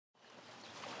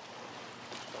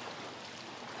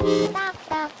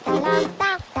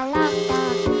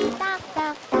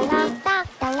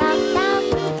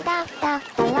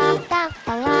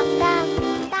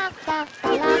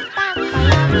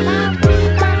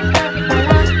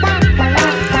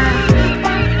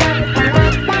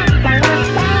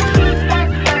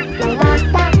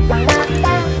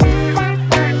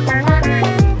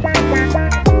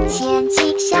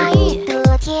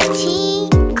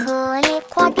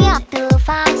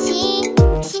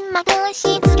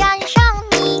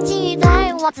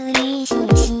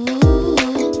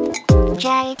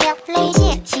摘掉泪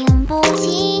腺行不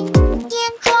行？眼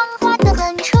妆画得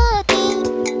很彻底，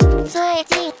最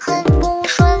近很不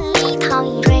顺利，讨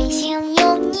厌追星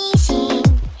有逆行，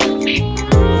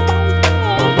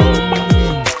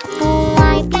不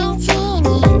爱比基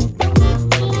尼，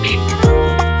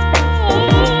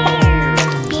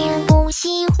便不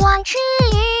喜欢治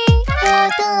愈我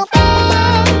的悲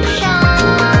伤，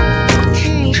是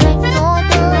谁做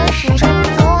的？是谁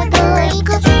做的一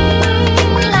个剧？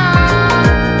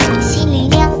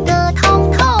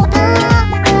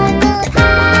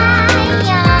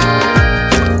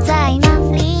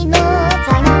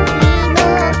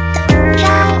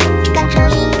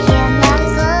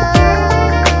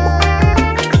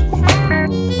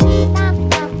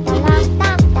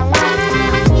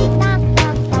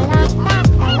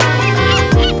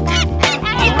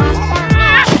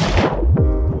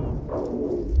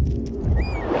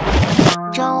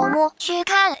周末去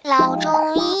看老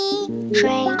中医，水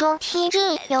肿体质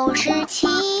67，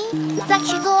再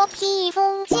去做皮肤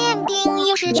鉴定，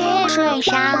又是缺水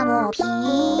沙漠皮。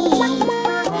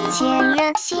前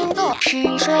任星座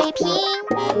是水瓶，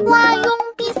蛙泳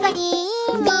比赛第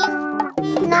1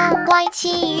名，难怪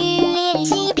其余练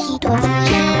习劈腿姿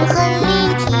势很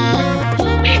立体。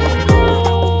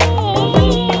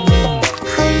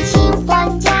很喜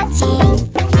欢夹紧。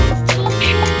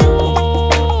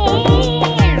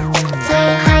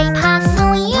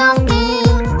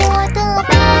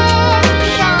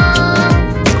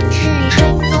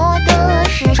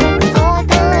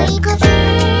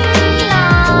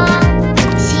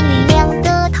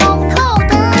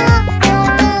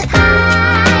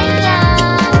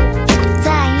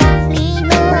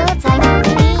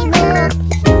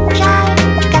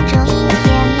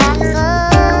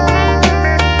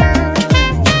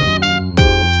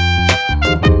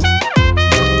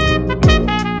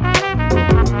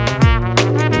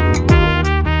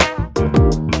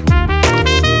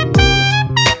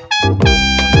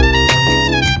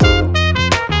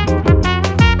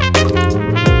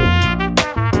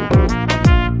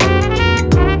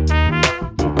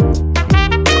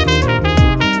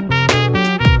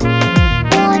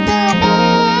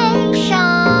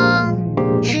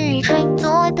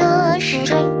是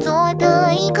谁做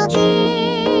的一个巨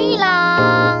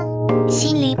浪？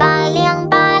心里拔凉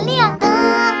拔凉的，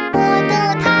我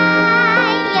的太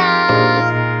阳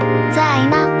在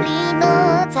哪里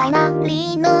呢？在哪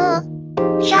里呢？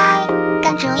晒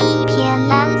干这一片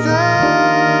蓝色。